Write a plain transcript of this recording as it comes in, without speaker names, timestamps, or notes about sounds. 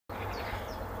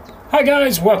Hi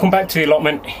guys, welcome back to the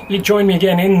allotment. You join me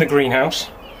again in the greenhouse.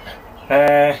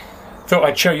 Thought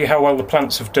I'd show you how well the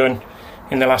plants have done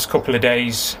in the last couple of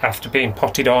days after being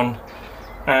potted on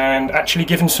and actually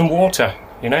given some water,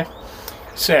 you know.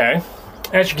 So,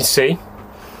 as you can see,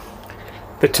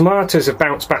 the tomatoes have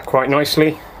bounced back quite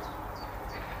nicely.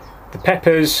 The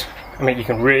peppers, I mean, you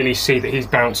can really see that he's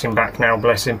bouncing back now,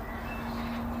 bless him.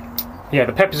 Yeah,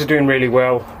 the peppers are doing really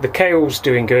well. The kale's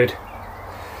doing good.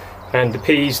 And the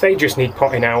peas, they just need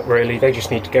potting out really, they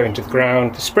just need to go into the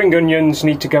ground. The spring onions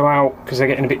need to go out because they're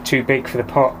getting a bit too big for the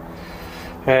pot.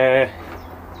 The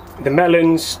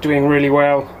melons doing really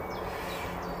well.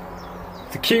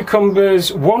 The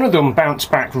cucumbers, one of them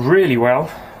bounced back really well.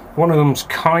 One of them's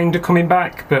kind of coming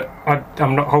back, but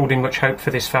I'm not holding much hope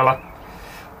for this fella.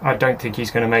 I don't think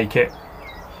he's going to make it.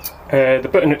 The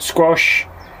butternut squash,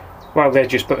 well, they're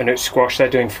just butternut squash, they're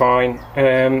doing fine.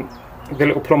 The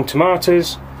little plum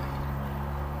tomatoes,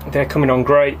 they're coming on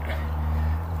great.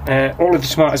 All of the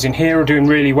tomatoes in here are doing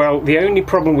really well. The only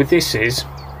problem with this is,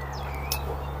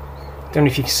 don't know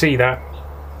if you can see that,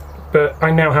 but I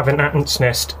now have an ant's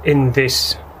nest in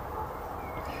this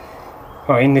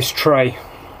tray,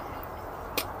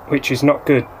 which is not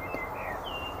good,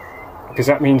 because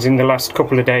that means in the last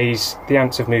couple of days the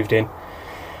ants have moved in.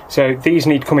 So these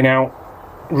need coming out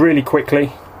really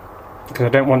quickly because I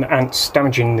don't want the ants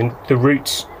damaging the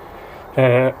roots.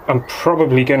 I'm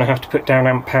probably going to have to put down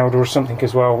ant powder or something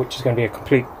as well, which is going to be a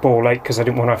complete ball ache because I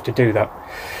didn't want to have to do that.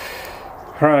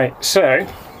 Right, so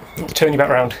turn you back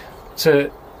around. So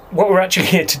what we're actually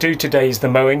here to do today is the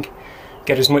mowing,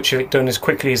 get as much of it done as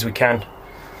quickly as we can,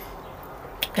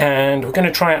 and we're going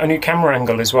to try out a new camera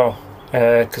angle as well,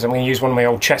 because I'm going to use one of my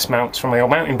old chest mounts from my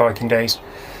old mountain biking days.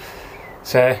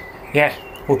 So yeah,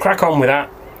 we'll crack on with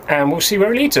that and we'll see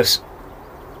where it leads us.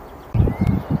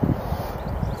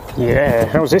 Yeah,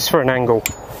 how's this for an angle?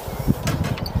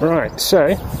 Right, so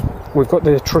we've got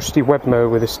the trusty web mower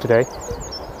with us today,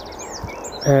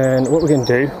 and what we're going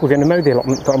to do, we're going to mow the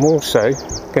allotment, but I'm also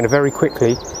going to very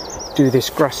quickly do this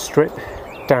grass strip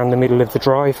down the middle of the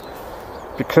drive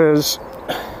because,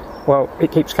 well,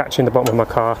 it keeps catching the bottom of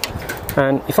my car,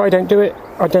 and if I don't do it,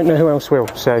 I don't know who else will.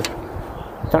 So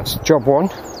that's job one.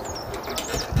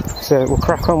 So we'll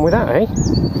crack on with that, eh?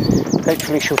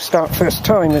 Hopefully she'll start first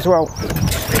time as well.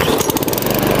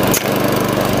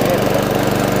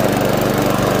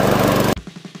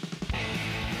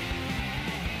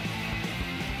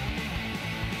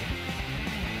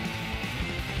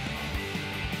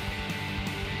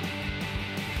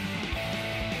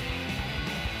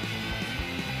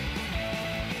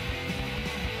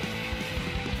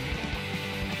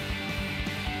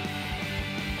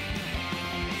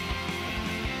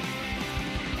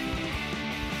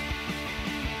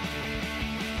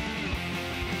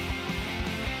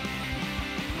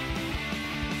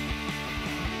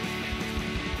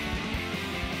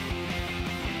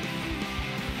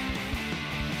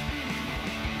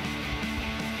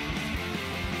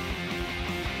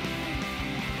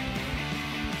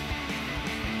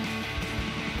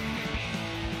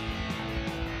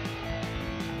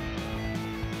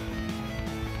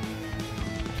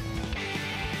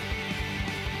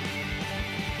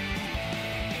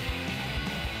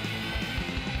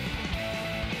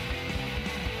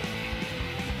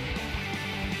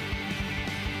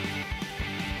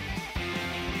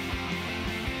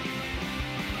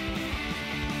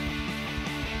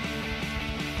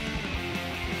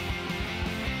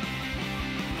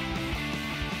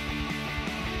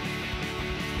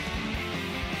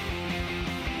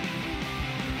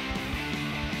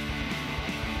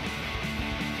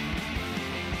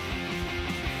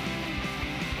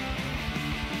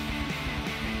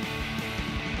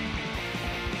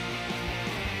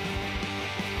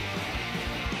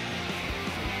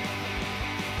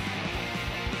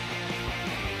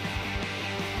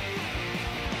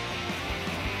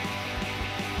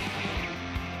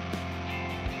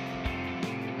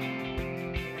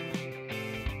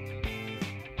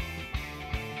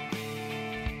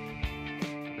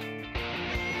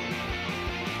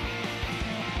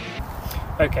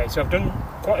 Okay, so I've done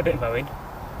quite a bit of mowing,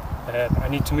 but I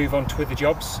need to move on to other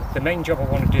jobs. The main job I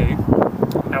want to do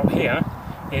out here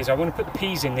is I want to put the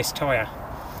peas in this tyre,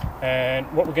 and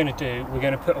what we're going to do, we're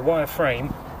going to put a wire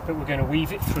frame, but we're going to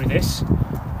weave it through this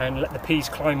and let the peas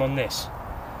climb on this.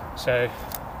 So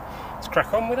let's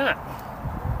crack on with that.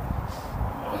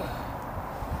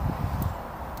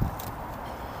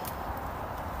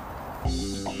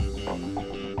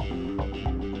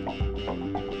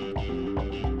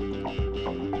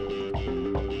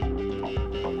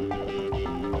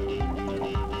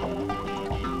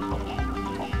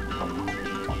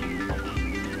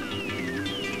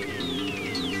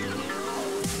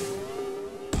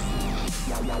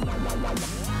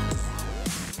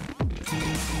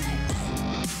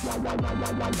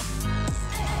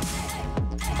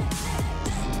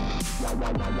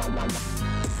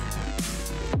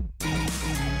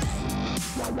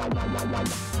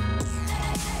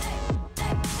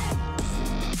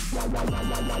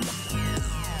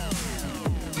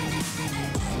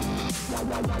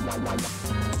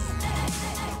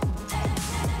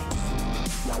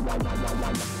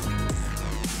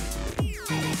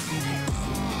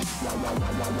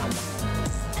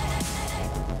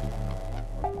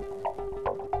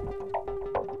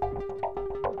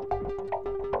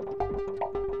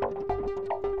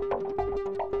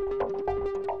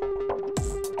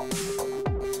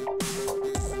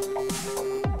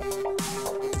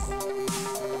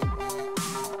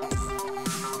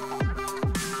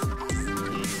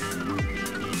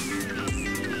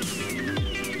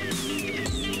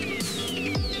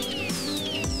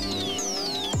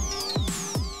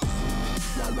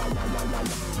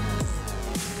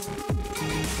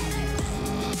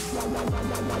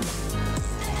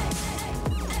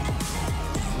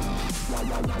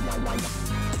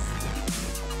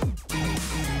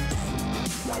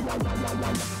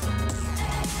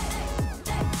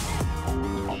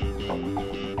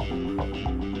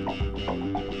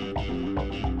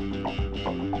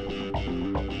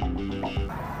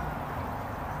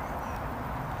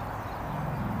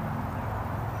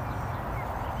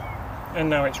 And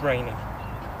now it's raining.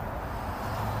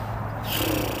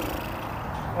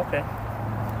 Okay.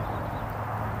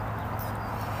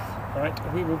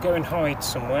 Right, we will go and hide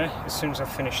somewhere as soon as I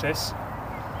finish this.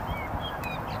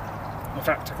 In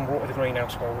fact, I can water the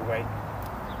greenhouse while we wait.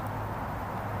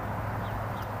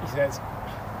 He says.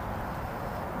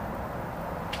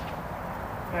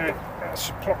 Alright, I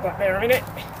should plop that there a minute.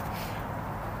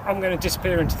 I'm going to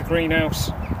disappear into the greenhouse.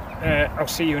 I'll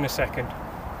see you in a second.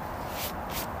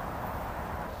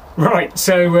 Right,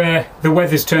 so the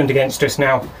weather's turned against us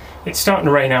now. It's starting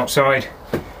to rain outside.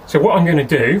 So what I'm going to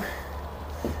do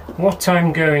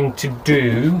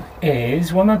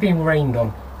is... Why am I being rained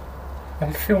on?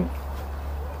 I feel...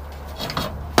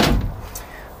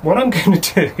 What I'm going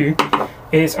to do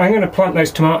is I'm going to plant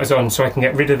those tomatoes on so I can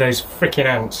get rid of those frickin'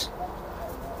 ants.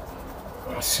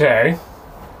 So...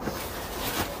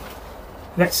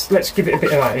 Let's give it a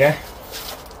bit of that, yeah?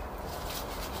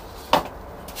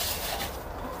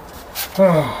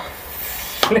 Oh,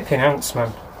 flipping ants,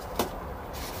 man.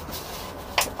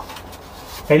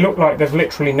 They look like they've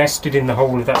literally nested in the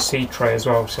hole of that seed tray as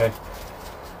well, so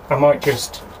I might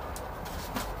just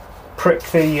prick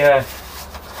the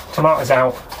tomatoes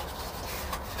out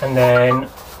and then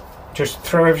just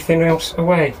throw everything else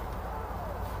away.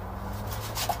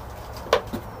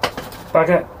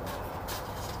 Bugger.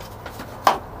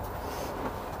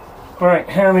 Right,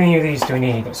 how many of these do we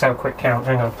need? Let's have a quick count,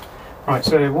 hang on. Right,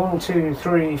 so 1, 2,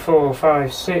 3, 4,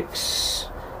 5, 6,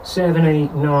 7,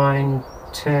 8, 9,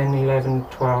 10, 11,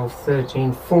 12,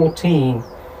 13, 14.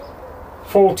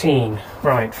 14.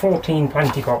 Right, 14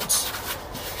 planty pots.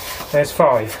 There's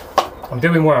 5. I'm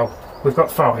doing well. We've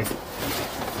got 5.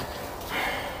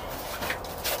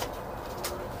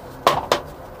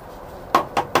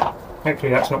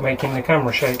 Hopefully that's not making the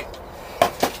camera shake.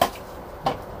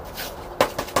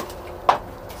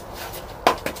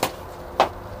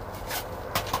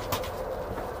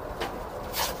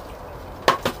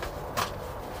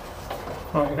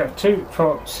 Right, we've got 2,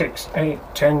 4, 6, 8,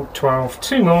 10, 12,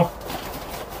 2 more.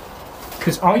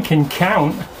 Because I can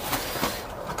count.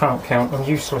 I can't count, I'm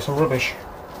useless, I'm rubbish.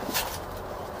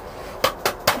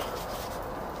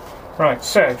 Right,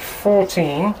 so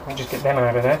 14. Let me just get them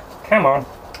out of there. Come on,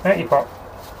 out you pop.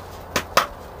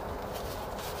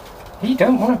 He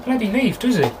don't want to bloody leave,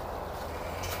 does he?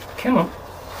 Come on.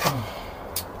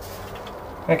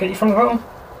 Can I get you from the bottom?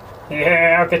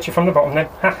 Yeah, I'll get you from the bottom then.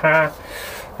 Haha.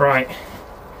 Right.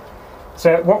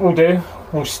 So what we'll do,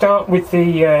 we'll start with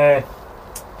the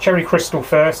cherry crystal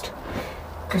first,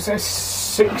 because there's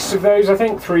 6 of those, I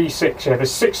think, 3, 6, yeah,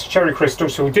 there's 6 cherry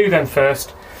crystals, so we'll do them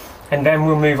first, and then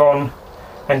we'll move on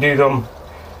and do them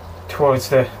towards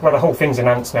the, well, the whole thing's an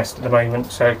ant's nest at the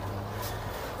moment, so...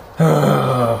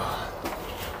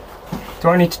 Do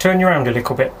I need to turn you around a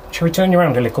little bit? Shall we turn you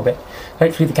around a little bit?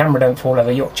 Hopefully the camera don't fall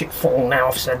over. Watch it fall now,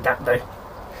 I've said that though.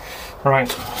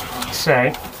 Right,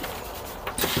 so...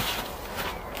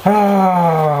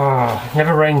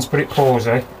 never rains but it pours,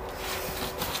 eh?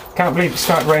 Can't believe it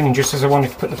started raining just as I wanted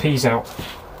to put the peas out.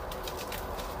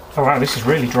 Oh wow, this is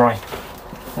really dry.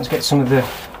 Let's get some of the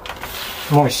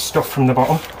moist stuff from the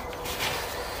bottom.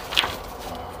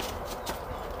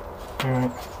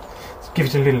 Alright, let's give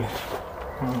it a little...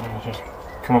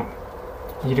 Come on,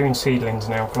 you're doing seedlings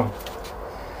now, come on.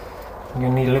 I'm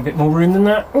going to need a little bit more room than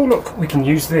that. Oh look, we can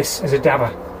use this as a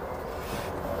dabber.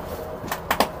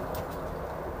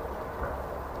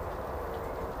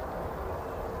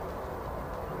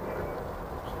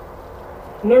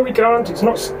 No we can't, it's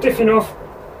not stiff enough.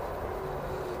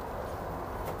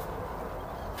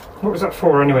 What was that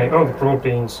for anyway? Oh, the broad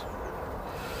beans.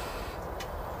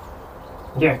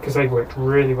 Yeah, because they worked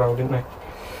really well, didn't they?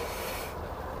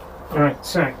 Alright,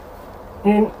 so,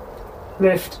 in,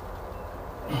 lift.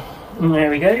 And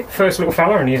there we go. First little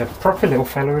fella, and he's a proper little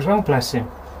fella as well, bless him.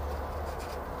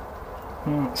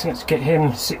 Right, so let's get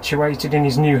him situated in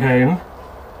his new home.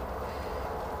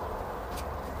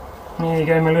 There you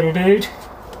go, my little dude.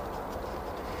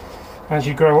 As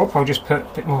you grow up, I'll just put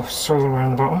a bit more soil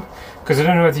around the bottom, because I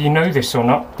don't know whether you know this or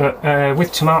not, but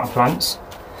with tomato plants,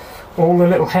 all the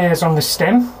little hairs on the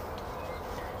stem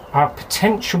are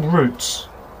potential roots.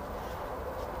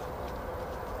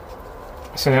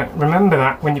 So remember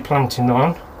that when you're planting them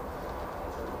on,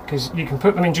 because you can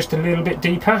put them in just a little bit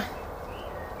deeper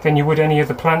than you would any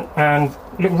other plant, and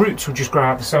little roots will just grow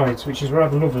out the sides, which is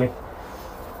rather lovely.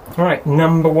 Right,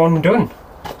 number one done.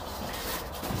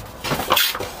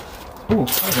 Oh,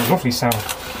 that's a lovely sound.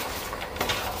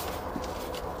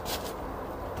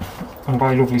 And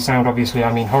by lovely sound, obviously,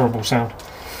 I mean horrible sound.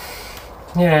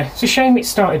 Yeah, it's a shame it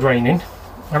started raining.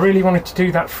 I really wanted to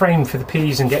do that frame for the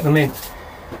peas and get them in.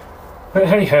 But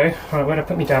hey ho. Right, where'd I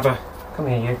put my dabber? Come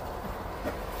here, you.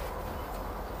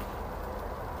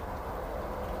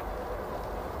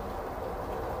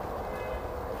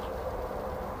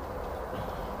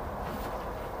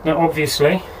 Now,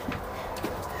 obviously,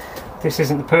 this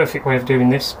isn't the perfect way of doing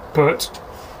this, but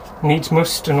needs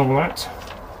must and all that.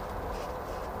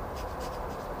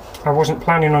 I wasn't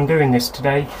planning on doing this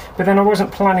today, but then I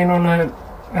wasn't planning on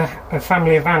a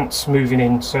family of ants moving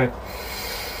in, so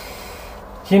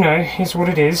you know, it's what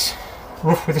it is.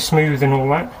 Rough with the smooth and all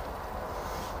that.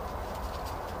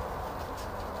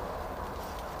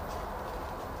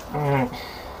 Alright.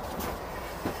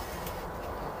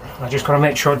 I just got to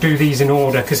make sure I do these in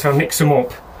order, because if I mix them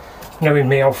up, knowing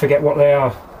me, I'll forget what they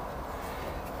are.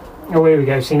 Oh, here we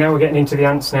go. See, now we're getting into the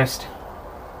ant's nest.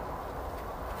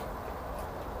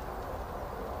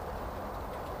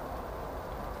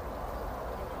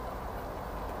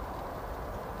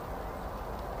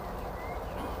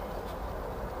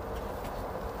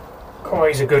 Oh,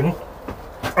 he's a good one.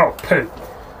 Oh, poo.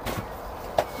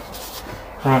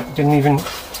 Right, didn't even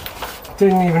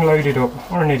load it up.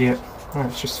 What an idiot. Right,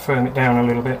 let's just firm it down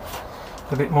a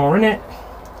bit more in it.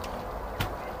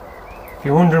 If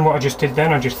you're wondering what I just did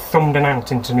then, I just thumbed an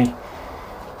ant into me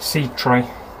seed tray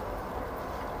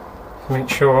to make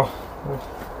sure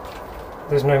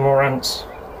there's no more ants.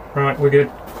 Right, we're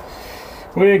good.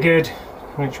 We're good.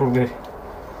 Make sure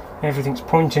everything's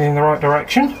pointing in the right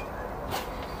direction.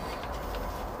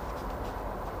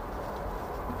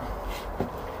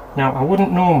 Now, I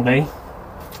wouldn't normally...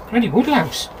 Bloody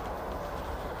woodlouse!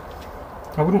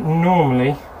 I wouldn't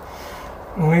normally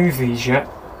move these yet,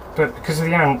 but because of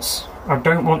the ants, I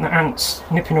don't want the ants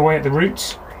nipping away at the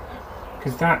roots,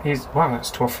 because that is... Wow,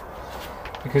 that's tough.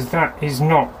 Because that is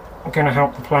not going to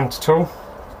help the plant at all.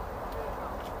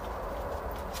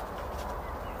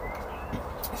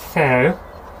 So...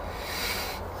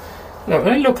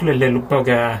 Look at the little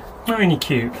bugger. Ain't he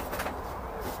cute?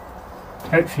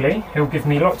 Hopefully he'll give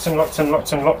me lots and lots and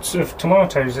lots and lots of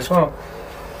tomatoes as well.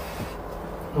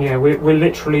 Yeah, we're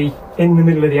literally in the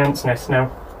middle of the ant's nest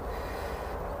now.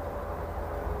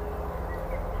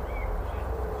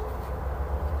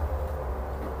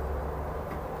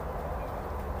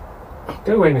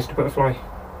 Go away, Mr. Butterfly.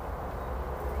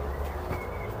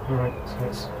 Alright, so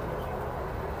it's...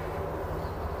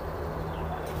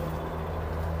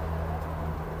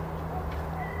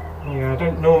 Yeah,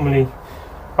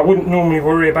 I wouldn't normally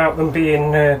worry about them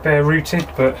being bare rooted,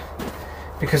 but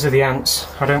because of the ants,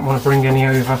 I don't want to bring any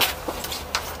over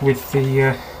with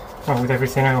the with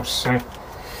everything else. So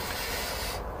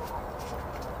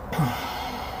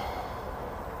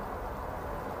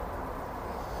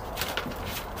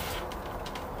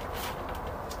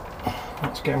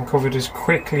let's get them covered as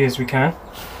quickly as we can.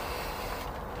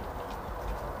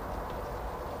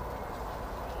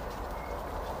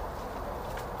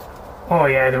 Oh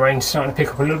yeah, the rain's starting to pick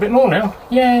up a little bit more now.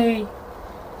 Yay!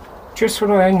 Just what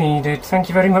I needed. Thank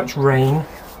you very much, rain.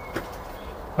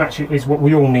 Actually, it is what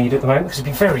we all need at the moment, because it's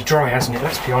been very dry, hasn't it?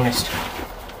 Let's be honest.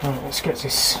 Right, let's get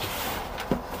this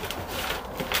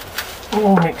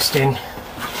all mixed in. I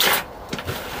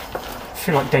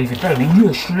feel like David Bellamy.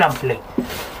 Yes, lovely.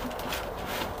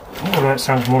 Although that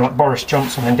sounds more like Boris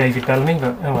Johnson than David Bellamy,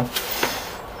 but oh well.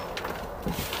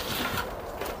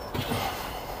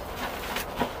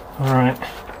 Alright.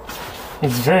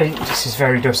 This is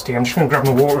very dusty. I'm just going to grab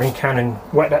my watering can and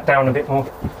wet that down a bit more.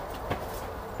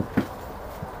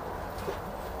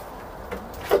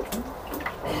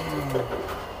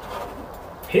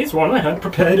 Here's one I had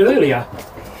prepared earlier.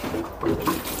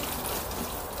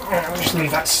 I'll just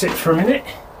leave that sit for a minute.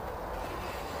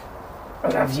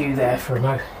 I'll have you there for a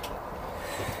mo.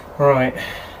 Right.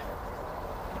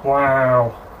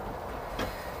 Wow.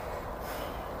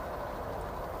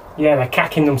 Yeah, they're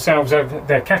cacking themselves over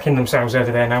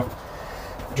there now.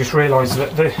 I just realised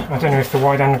that I don't know if the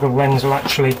wide angle lens will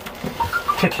actually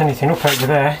pick anything up over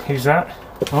there. Who's that?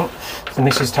 Oh, the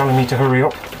missus telling me to hurry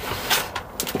up.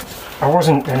 I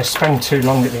wasn't going to spend too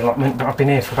long at the allotment, but I've been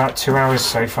here for about 2 hours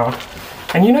so far.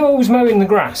 And you know, I was mowing the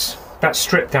grass, that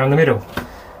strip down the middle.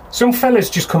 Some fella's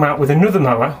just come out with another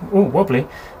mower. Oh, wobbly.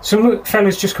 Some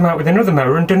fella's just come out with another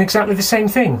mower and done exactly the same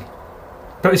thing.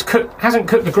 But hasn't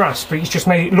cut the grass, but he's just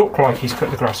made it look like he's cut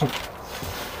the grass.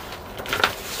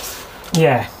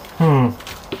 Yeah.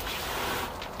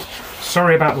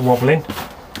 Sorry about the wobbling.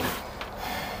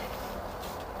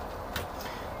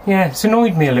 Yeah, it's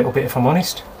annoyed me a little bit, if I'm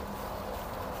honest.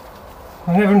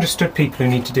 I've never understood people who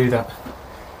need to do that.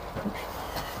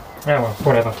 Oh well,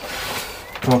 whatever.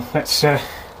 Come on, let's get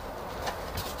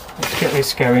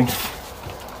this going.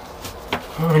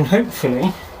 And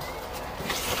hopefully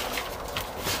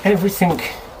everything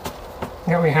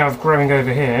that we have growing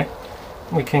over here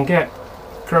we can get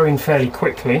growing fairly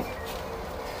quickly,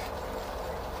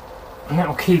 and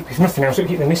that'll keep, if nothing else, it'll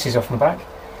keep the missus off my back.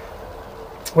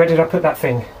 Where did I put that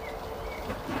thing?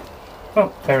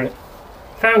 Oh, there it is.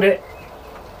 Found it!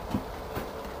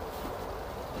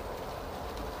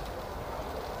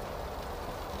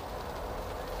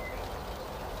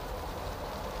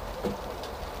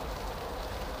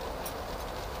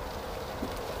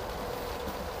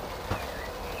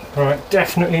 Right,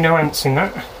 definitely no ants in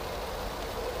that.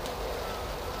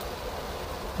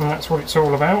 And that's what it's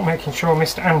all about, making sure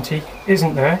Mr. Anty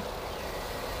isn't there.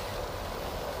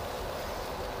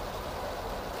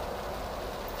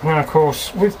 Now of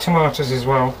course, with tomatoes as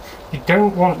well, you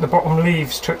don't want the bottom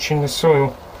leaves touching the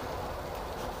soil.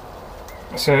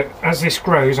 So as this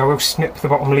grows, I will snip the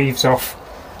bottom leaves off.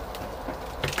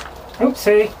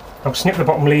 Oopsie! I'll snip the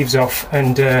bottom leaves off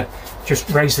and just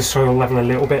raise the soil level a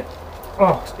little bit.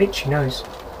 Oh, itchy nose.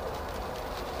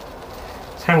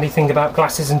 It's a handy thing about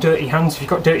glasses and dirty hands. If you've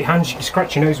got dirty hands, you can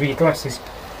scratch your nose with your glasses.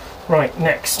 Right,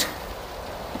 next.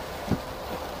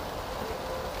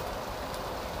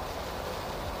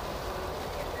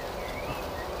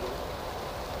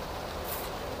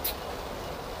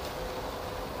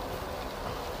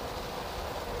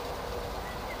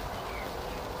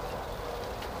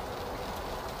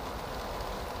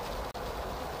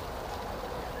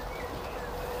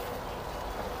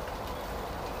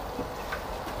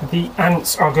 The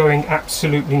ants are going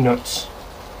absolutely nuts.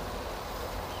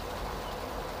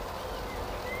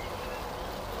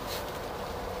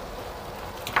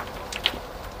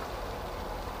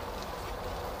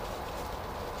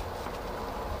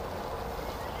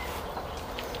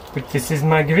 But this is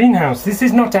my greenhouse. This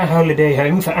is not a holiday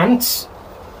home for ants.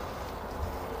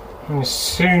 And as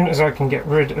soon as I can get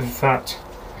rid of that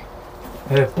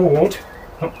board,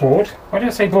 not board, why did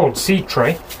I say board? Seed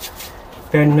tray,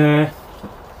 then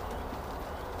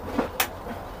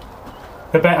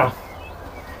the better.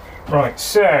 Right,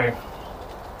 so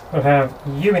we'll have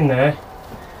you in there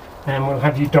and we'll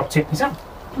have you dotted. Is that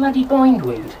bloody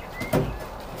bindweed?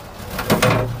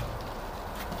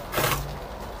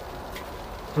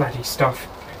 Bloody stuff.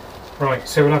 Right,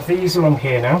 so we'll have these along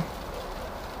here now.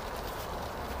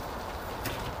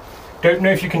 Don't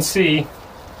know if you can see,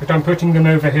 but I'm putting them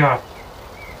over here.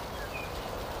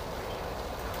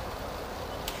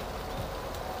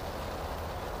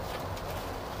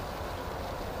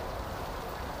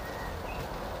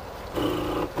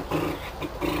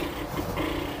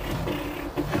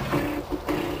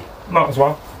 Might as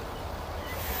well.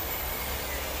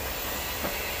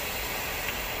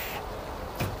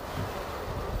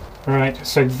 Right,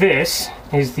 so this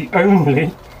is the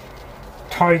only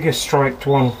tiger striped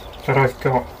one that I've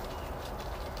got.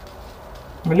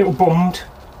 I'm a little bummed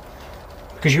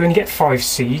because you only get 5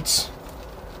 seeds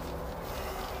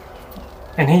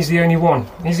and he's the only one.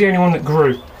 He's the only one that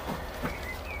grew.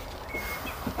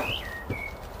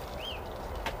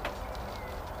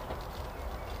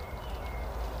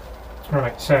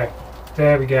 Right, so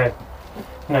there we go.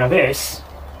 Now this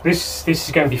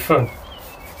is going to be fun.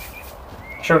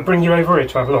 Shall I bring you over here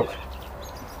to have a look?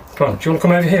 Come on, do you want to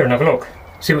come over here and have a look?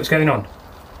 See what's going on?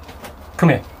 Come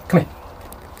here, come here.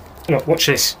 Look, watch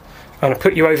this. I'm going to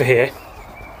put you over here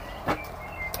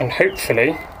and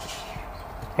hopefully...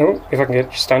 Oh, if I can get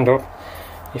you to stand up.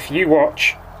 If you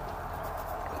watch,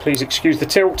 please excuse the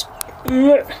tilt.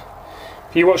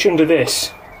 If you watch under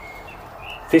this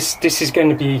is going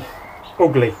to be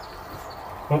ugly.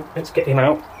 Well, let's get him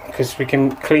out because we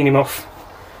can clean him off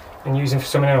and use him for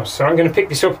something else. So I'm going to pick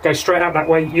this up, go straight out that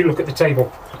way. You look at the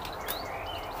table.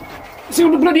 See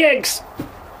all the bloody eggs.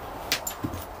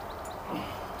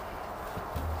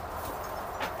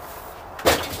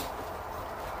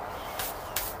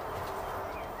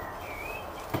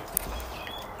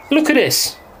 Look at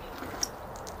this.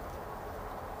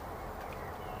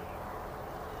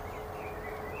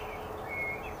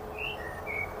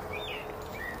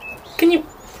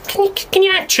 Can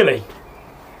you actually?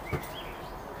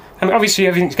 I mean, obviously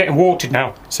everything's getting watered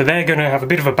now, so they're going to have a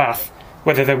bit of a bath,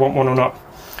 whether they want one or not.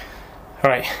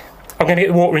 Alright, I'm going to get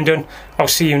the watering done. I'll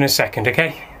see you in a second,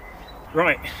 okay?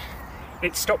 Right,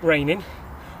 it stopped raining.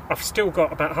 I've still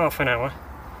got about half an hour,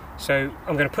 so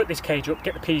I'm going to put this cage up,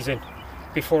 get the peas in,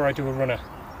 before I do a runner.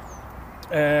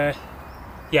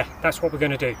 Yeah, that's what we're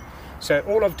going to do. So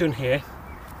all I've done here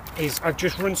is I've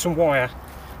just run some wire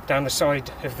down the side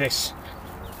of this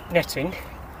netting,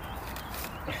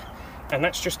 and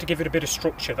that's just to give it a bit of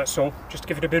structure, that's all, just to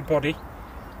give it a bit of body.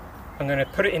 I'm going to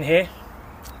put it in here,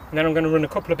 and then I'm going to run a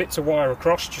couple of bits of wire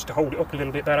across just to hold it up a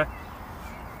little bit better,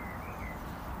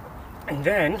 and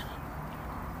then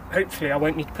hopefully I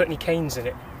won't need to put any canes in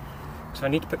it. So if I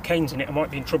need to put canes in it, I might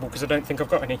be in trouble because I don't think I've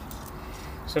got any.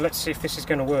 So let's see if this is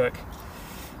going to work.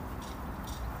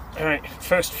 Alright,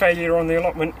 first failure on the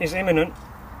allotment is imminent.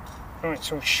 Alright,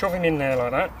 so we'll shove him in there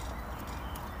like that.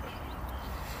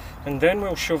 And then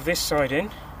we'll shove this side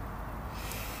in.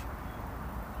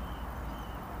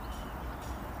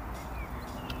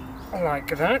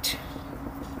 Like that.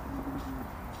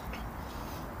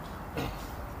 Do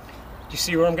you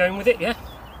see where I'm going with it, yeah?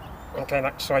 Okay,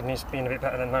 that side needs to be a bit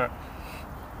better than that.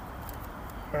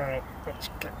 Alright, let's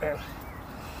get that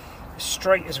as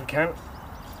straight as we can.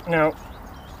 Now,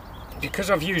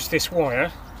 because I've used this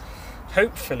wire,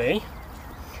 hopefully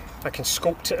I can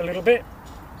sculpt it a little bit.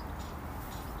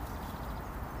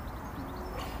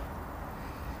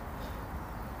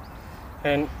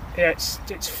 And yeah,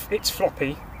 it's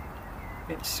floppy.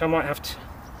 I might have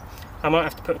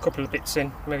to put a couple of bits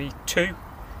in, maybe 2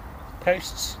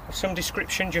 posts of some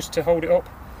description just to hold it up.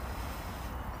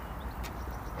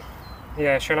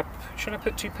 Yeah, shall I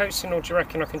put 2 posts in, or do you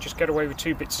reckon I can just get away with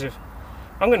 2 bits of...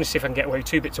 I'm going to see if I can get away with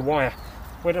 2 bits of wire.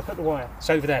 Where did I put the wire? It's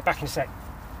over there, back in a sec.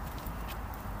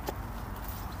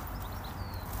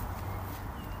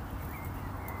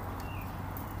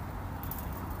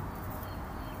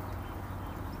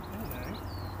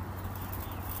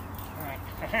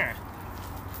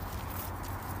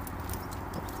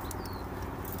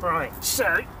 Right,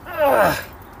 so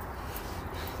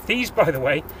these, by the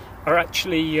way, are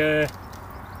actually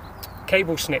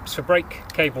cable snips for brake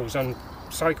cables on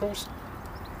cycles,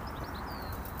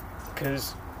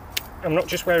 because I'm not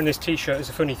just wearing this t-shirt as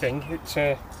a funny thing. It's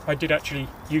I did actually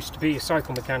used to be a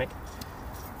cycle mechanic.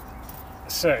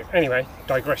 So anyway,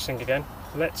 digressing again,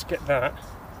 let's get that.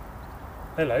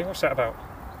 Hello, what's that about?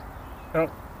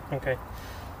 Oh, okay,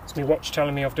 it's my watch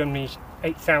telling me I've done me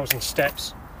 8,000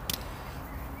 steps.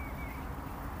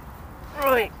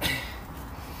 Right,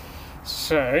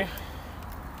 so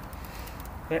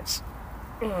let's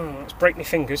break my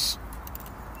fingers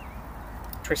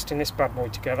twisting this bad boy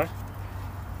together.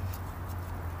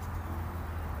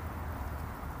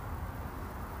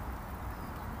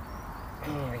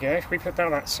 There we go. If we put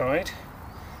that side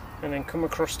and then come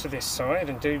across to this side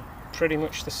and do pretty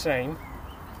much the same.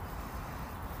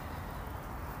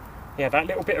 Yeah, that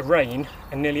little bit of rain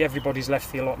and nearly everybody's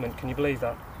left the allotment. Can you believe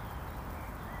that?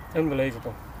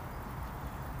 Unbelievable.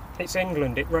 It's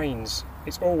England, it rains.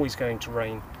 It's always going to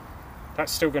rain.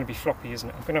 That's still going to be floppy, isn't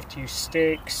it? I'm going to have to use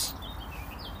sticks.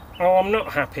 Oh, I'm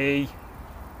not happy.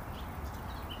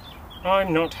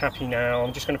 I'm not happy now.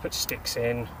 I'm just going to put sticks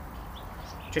in.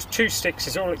 Just 2 sticks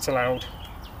is all it's allowed.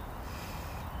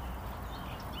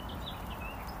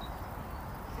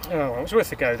 Oh, well, it was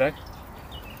worth a go though.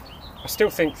 I still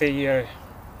think the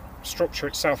structure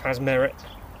itself has merit.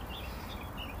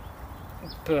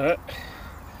 But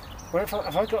where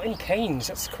have I got any canes?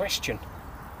 That's the question.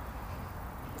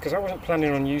 Because I wasn't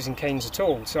planning on using canes at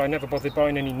all, so I never bothered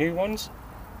buying any new ones.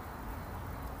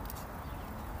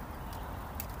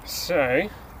 So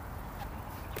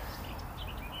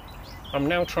I'm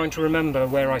now trying to remember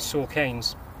where I saw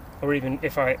canes, or even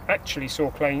if I actually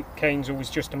saw canes or was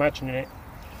just imagining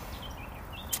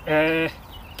it.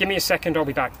 Give me a second, I'll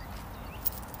be back.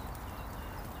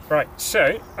 Right,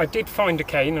 so I did find a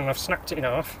cane and I've snapped it in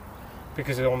half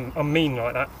because I'm mean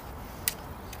like that.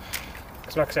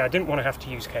 because like I say, I didn't want to have to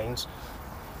use canes,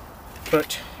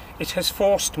 but it has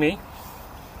forced me.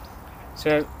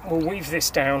 So we'll weave this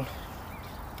down.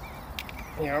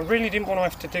 Yeah, I really didn't want to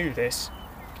have to do this,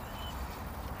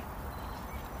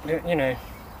 but, you know,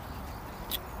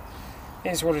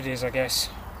 it is what it is, I guess.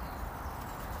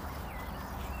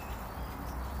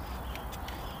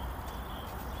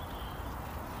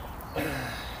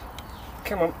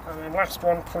 Come on, and then last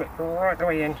one, pull it right the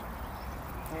way in.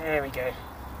 There we go.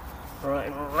 Right,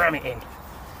 and ram it in.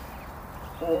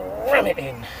 Ram it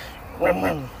in. Ram,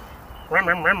 ram. Ram,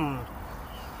 ram, ram.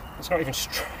 It's not even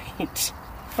straight.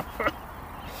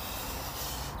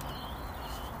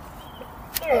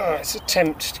 Oh, it's an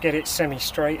attempt to get it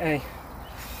semi-straight, eh?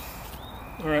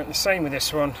 Alright, the same with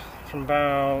this one. From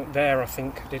about there, I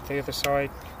think I did the other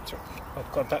side. Oh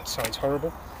god, that side's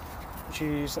horrible.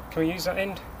 Can we use that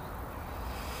end?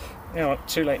 No,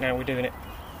 too late now, we're doing it.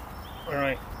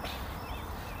 Alright.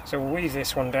 So we'll weave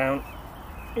this one down.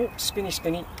 Oh, spinny,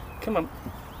 spinny. Come on.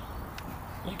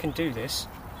 You can do this.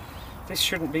 This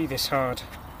shouldn't be this hard.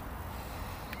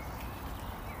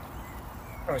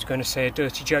 I was going to say a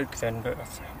dirty joke then, but I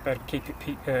better keep it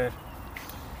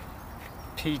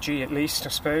PG at least, I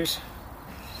suppose.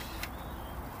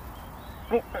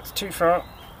 Oh, that's too far.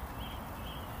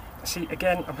 See,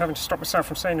 again, I'm having to stop myself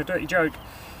from saying a dirty joke.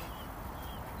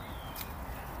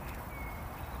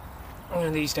 One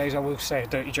of these days I will say a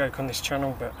dirty joke on this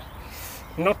channel, but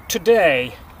not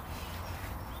today.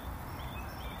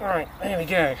 Alright, there we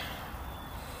go.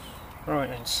 Right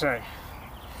then, so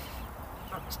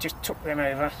let's just tuck them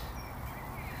over.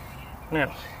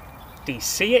 Now, do you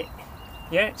see it?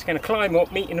 Yeah, it's going to climb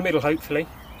up, meet in the middle hopefully.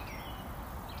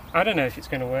 I don't know if it's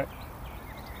going to work.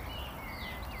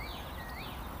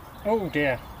 Oh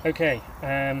dear, okay.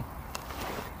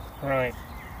 Right,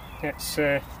 let's,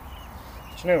 do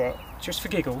you know what, just for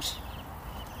giggles,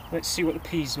 let's see what the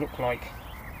peas look like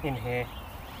in here.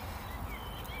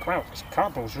 Wow, this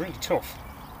cardboard's really tough.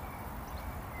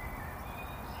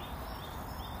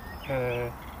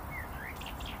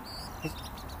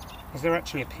 Is there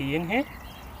actually a pea in here?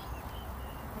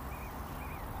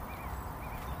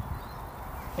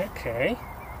 Okay.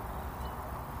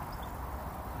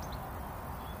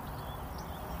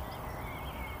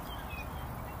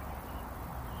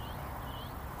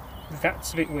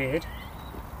 That's a bit weird.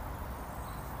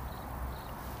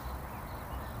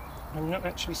 I'm not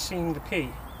actually seeing the pea.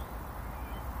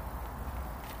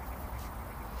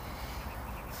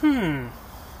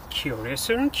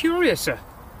 Curiouser and curiouser.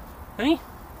 Eh?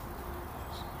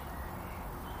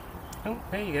 Oh,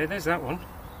 there you go, there's that one.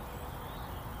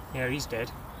 Yeah, he's dead.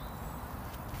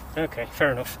 Okay,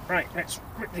 fair enough. Right, let's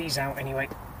rip these out anyway.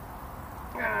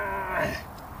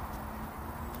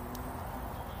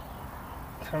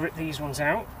 If I rip these ones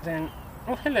out, then...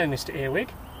 Oh, hello, Mr. Earwig.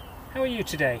 How are you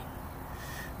today?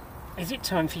 Is it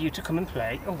time for you to come and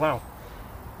play? Oh, wow.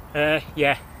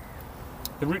 Yeah.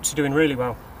 The roots are doing really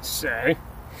well. So,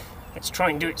 let's try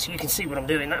and do it so you can see what I'm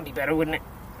doing. That'd be better, wouldn't it?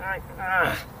 Right.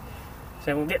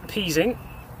 So we'll get the peas in.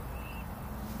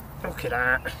 Look at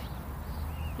that.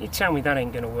 You tell me that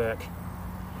ain't going to work.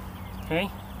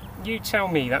 Okay? You tell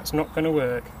me that's not going to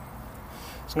work.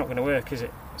 It's not going to work, is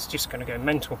it? It's just going to go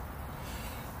mental.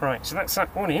 Right, so that's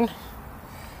that one in.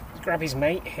 Let's grab his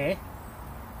mate here.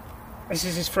 This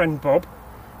is his friend Bob.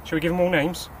 Shall we give them all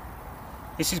names?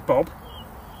 This is Bob.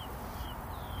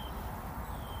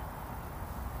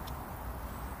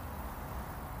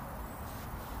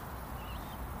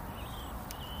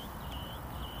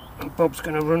 And Bob's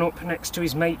going to run up next to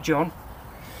his mate John.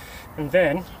 And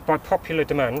then, by popular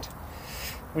demand,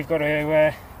 we've got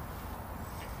to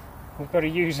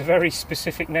use a very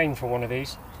specific name for one of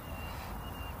these.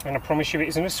 And I promise you it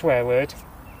isn't a swear word.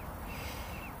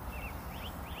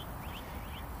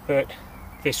 But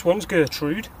this one's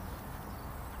Gertrude.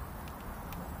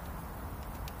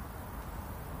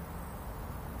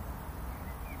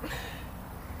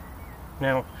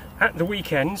 Now, at the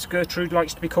weekends, Gertrude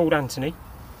likes to be called Anthony.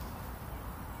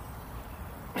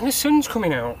 And the sun's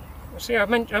coming out. See, I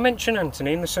mention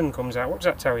Anthony and the sun comes out. What does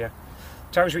that tell you? It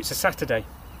tells you it's a Saturday.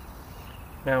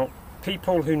 Now,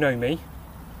 people who know me,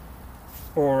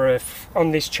 or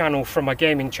on this channel from my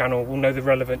gaming channel, will know the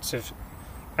relevance of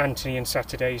Anthony and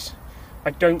Saturdays.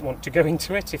 I don't want to go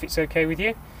into it, if it's okay with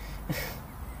you.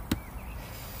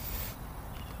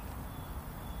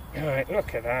 Alright,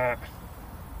 look at that.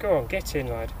 Go on, get in,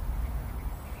 lad.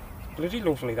 Bloody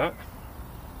lovely, that.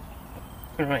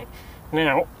 Alright,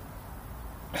 now,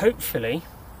 hopefully,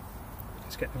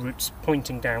 let's get the roots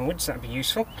pointing downwards, that'd be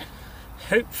useful.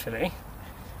 Hopefully,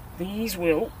 these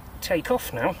will take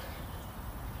off now.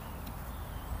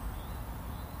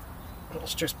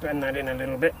 Let's just bend that in a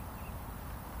little bit.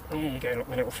 There you go, look,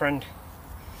 my little friend.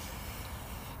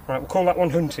 Right, we'll call that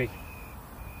one Hunty.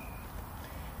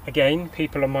 Again,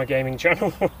 people on my gaming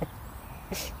channel.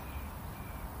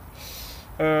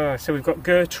 So we've got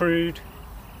Gertrude,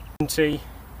 Hunty.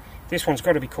 This one's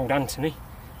got to be called Anthony.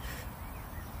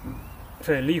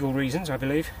 For legal reasons, I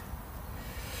believe.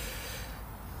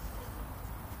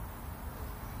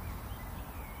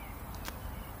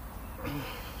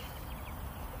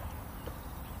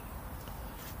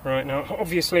 Right, now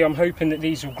obviously I'm hoping that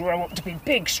these will grow up to be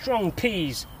big, strong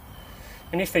peas.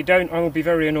 And if they don't, I will be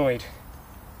very annoyed.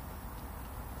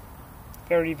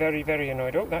 Very, very, very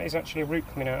annoyed. Oh, that is actually a root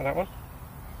coming out of that one.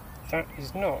 That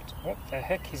is not. What the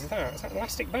heck is that? Is that an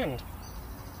elastic band?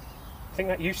 I think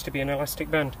that used to be an elastic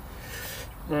band.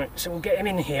 Right, so we'll get him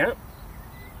in here.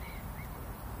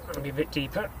 That'll be a bit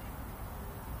deeper.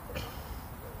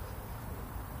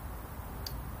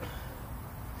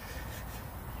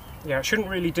 Yeah, I shouldn't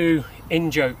really do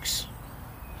in-jokes,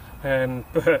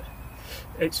 but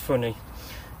it's funny.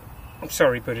 I'm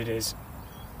sorry, but it is.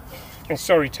 And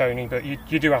sorry, Tony, but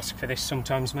you do ask for this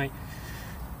sometimes, mate.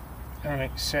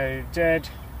 Alright, so dead,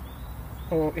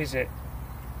 or is it?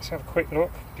 Let's have a quick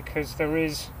look, because there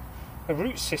is a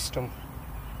root system,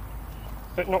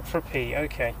 but not for a pea.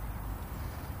 Okay.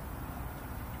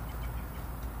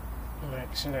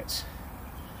 Alright, so let's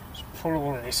pull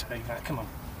all of this over. Come on,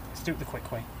 let's do it the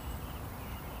quick way.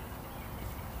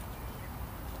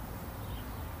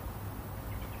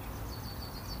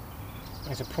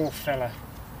 There's a poor fella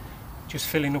just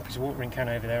filling up his watering can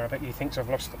over there. I bet he thinks I've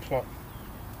lost the plot.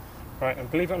 Right,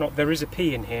 and believe it or not, there is a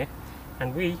pea in here,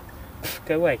 and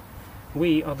go away,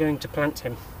 we are going to plant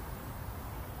him.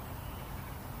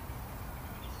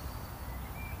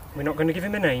 We're not going to give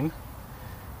him a name,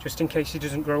 just in case he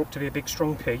doesn't grow up to be a big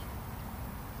strong pea.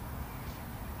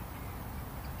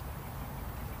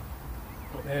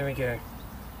 There we go.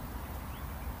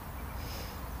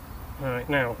 Right,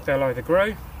 now, they'll either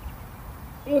grow,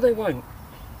 or they won't.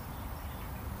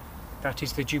 That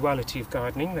is the duality of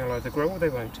gardening. They'll either grow or they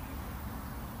won't.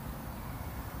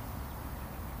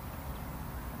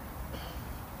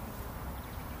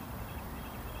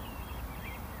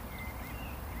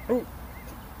 Oh,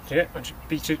 yeah, I'm just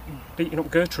beating up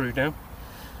Gertrude now. It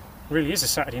really is a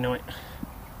Saturday night.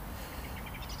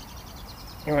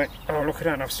 Right, oh look at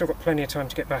that, I've still got plenty of time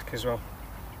to get back as well.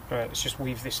 Right, let's just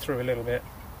weave this through a little bit.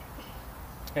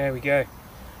 There we go.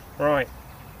 Right.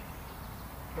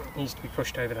 It needs to be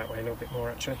pushed over that way a little bit more,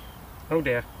 actually. Oh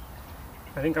dear.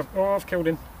 I think I've killed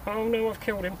him. Oh no, I've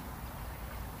killed him.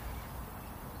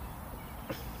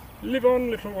 Live on,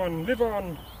 little one, live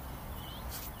on.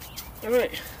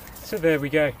 Alright, so there we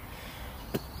go.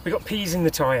 We've got peas in the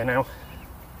tyre now.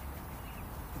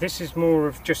 This is more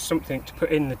of just something to put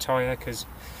in the tyre, because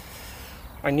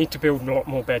I need to build a lot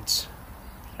more beds.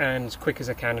 And as quick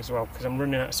as I can as well, because I'm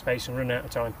running out of space and running out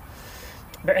of time.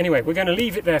 But anyway, we're going to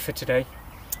leave it there for today.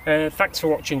 Thanks for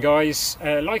watching, guys.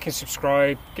 Like and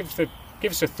subscribe. Give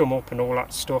us a thumb up and all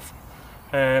that stuff.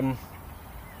 Yeah.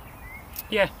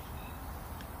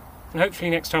 And hopefully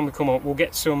next time we come up, we'll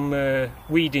get some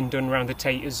weeding done around the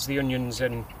taters, the onions,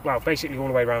 and, well, basically all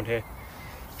the way around here.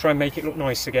 Try and make it look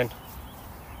nice again.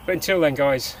 But until then,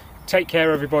 guys, take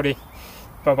care, everybody.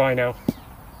 Bye-bye now.